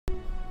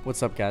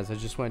What's up, guys? I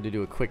just wanted to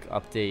do a quick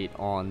update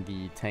on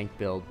the tank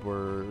build.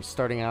 We're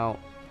starting out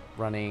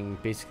running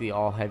basically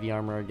all heavy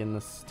armor again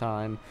this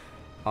time.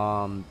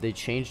 They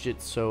changed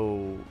it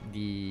so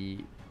the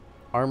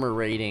armor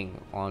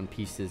rating on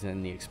pieces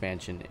in the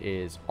expansion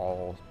is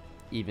all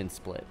even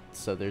split.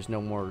 So there's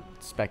no more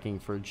specking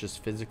for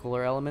just physical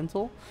or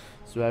elemental.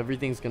 So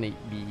everything's going to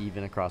be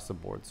even across the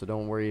board. So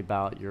don't worry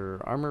about your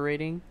armor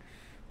rating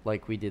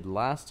like we did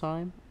last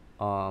time.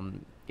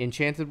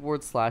 Enchanted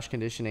ward /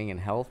 conditioning and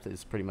health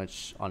is pretty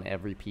much on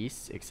every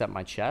piece except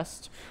my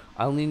chest.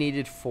 I only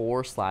needed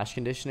 4 /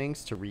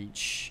 conditionings to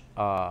reach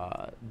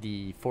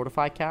the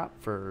fortify cap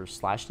for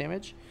slash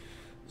damage.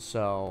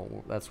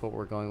 So that's what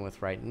we're going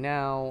with right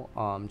now.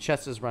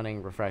 Chest is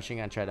running refreshing.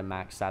 I tried to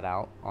max that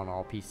out on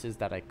all pieces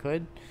that I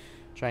could.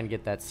 Trying to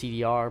get that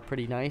CDR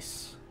pretty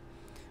nice.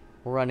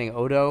 We're running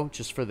Odo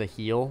just for the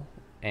heal.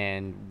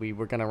 And we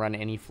were going to run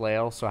any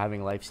Flail, so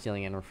having life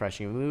stealing and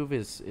refreshing move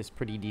is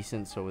pretty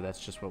decent, so that's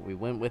just what we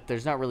went with.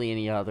 There's not really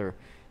any other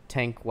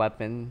tank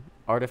weapon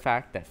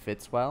artifact that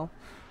fits well.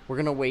 We're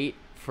going to wait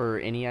for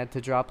Iniad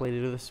to drop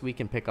later this week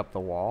and pick up the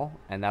wall,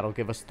 and that'll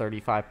give us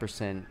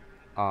 35%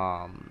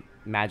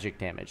 magic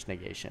damage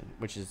negation,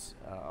 which is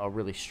a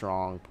really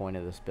strong point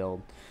of this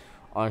build.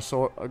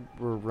 So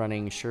we're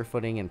running sure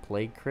footing and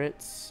plague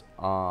crits.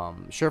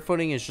 Sure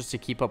footing is just to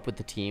keep up with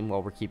the team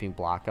while we're keeping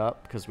block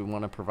up, because we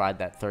want to provide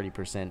that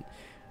 30%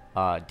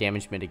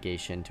 damage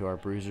mitigation to our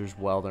bruisers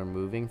while they're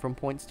moving from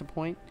points to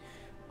point,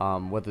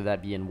 whether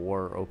that be in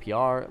war or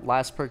OPR.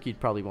 Last perk you'd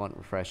probably want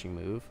refreshing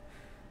move.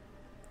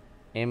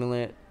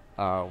 Amulet,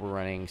 we're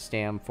running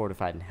stam,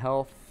 fortified, and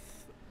health.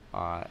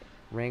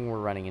 Ring, we're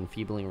running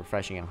enfeebling,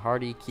 refreshing, and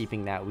hardy.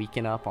 Keeping that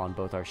weaken up on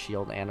both our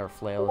shield and our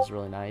flail is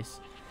really nice.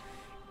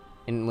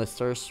 Endless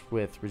Thirst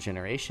with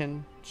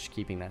regeneration, just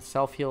keeping that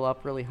self-heal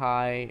up really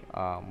high.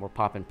 We're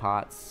popping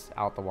pots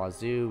out the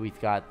wazoo. We've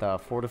got the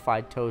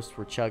Fortified Toast.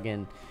 We're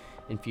chugging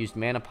infused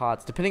mana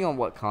pots. Depending on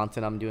what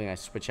content I'm doing, I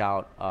switch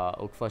out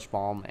Oak Flesh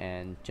Balm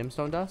and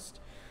Gemstone Dust.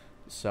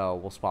 So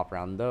we'll swap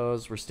around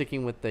those. We're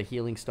sticking with the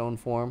Healing Stone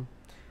form.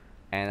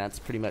 And that's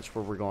pretty much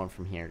where we're going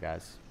from here,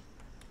 guys.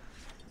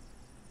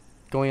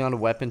 Going on to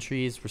weapon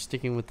trees, we're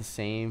sticking with the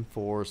same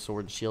for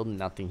Sword and Shield.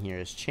 Nothing here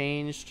has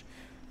changed.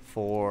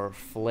 For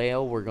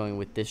Flail, we're going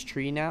with this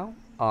tree now.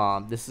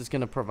 This is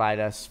going to provide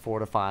us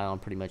fortify on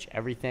pretty much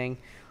everything.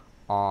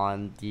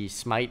 On the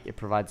Smite, it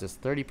provides us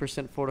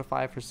 30%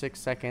 fortify for 6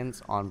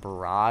 seconds. On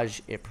Barrage,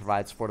 it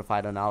provides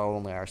fortify to not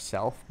only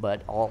ourselves,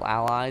 but all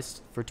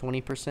allies for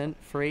 20%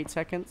 for 8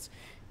 seconds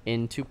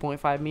in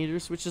 2.5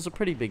 meters, which is a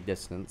pretty big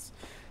distance.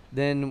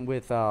 Then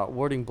with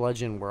Warding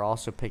Bludgeon, we're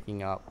also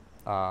picking up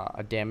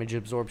a damage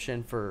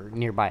absorption for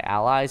nearby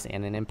allies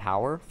and an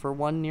empower for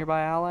 1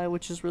 nearby ally,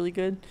 which is really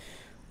good.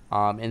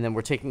 And then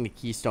we're taking the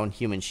Keystone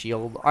Human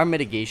Shield. Our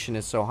mitigation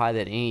is so high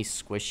that any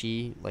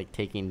squishy, like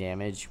taking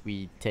damage,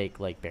 we take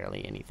like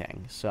barely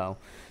anything. So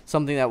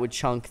something that would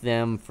chunk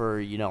them for,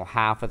 you know,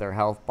 half of their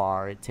health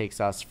bar, it takes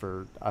us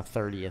for a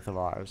 30th of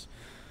ours.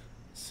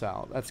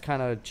 So that's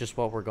kind of just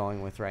what we're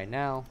going with right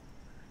now.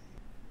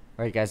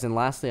 Alright, guys, and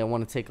lastly, I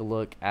want to take a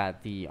look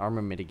at the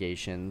armor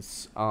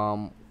mitigations.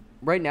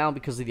 Right now,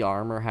 because of the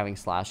armor having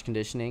slash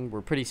conditioning, we're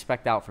pretty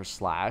specced out for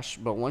slash.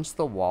 But once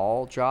the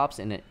wall drops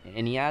in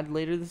Iniad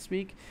later this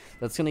week,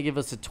 that's going to give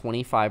us a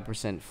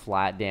 25%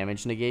 flat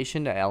damage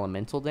negation to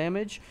elemental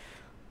damage.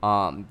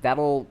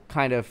 That'll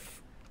kind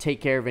of take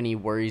care of any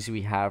worries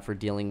we have for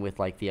dealing with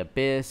like the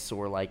Abyss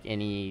or like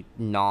any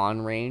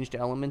non-ranged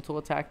elemental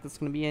attack that's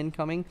going to be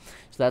incoming.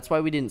 So that's why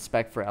we didn't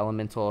spec for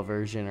elemental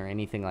aversion or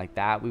anything like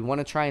that. We want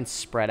to try and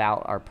spread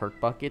out our perk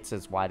buckets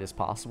as wide as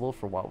possible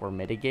for what we're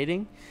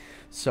mitigating.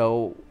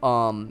 So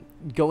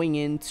going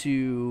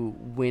into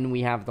when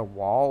we have the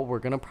wall, we're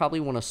going to probably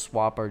want to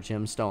swap our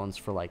gemstones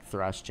for like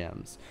thrust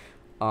gems.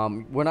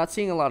 We're not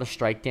seeing a lot of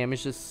strike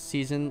damage this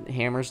season.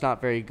 Hammer's not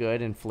very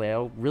good, and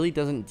Flail really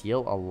doesn't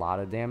deal a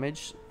lot of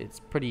damage. It's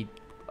pretty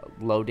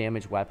low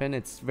damage weapon.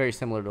 It's very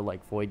similar to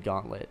like Void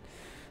Gauntlet.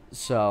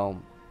 So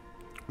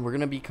we're going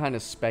to be kind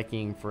of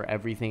specking for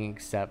everything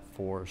except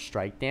for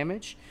strike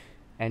damage,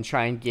 and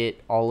try and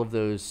get all of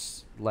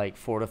those like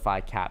fortify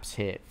caps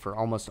hit for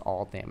almost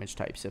all damage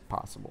types if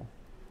possible.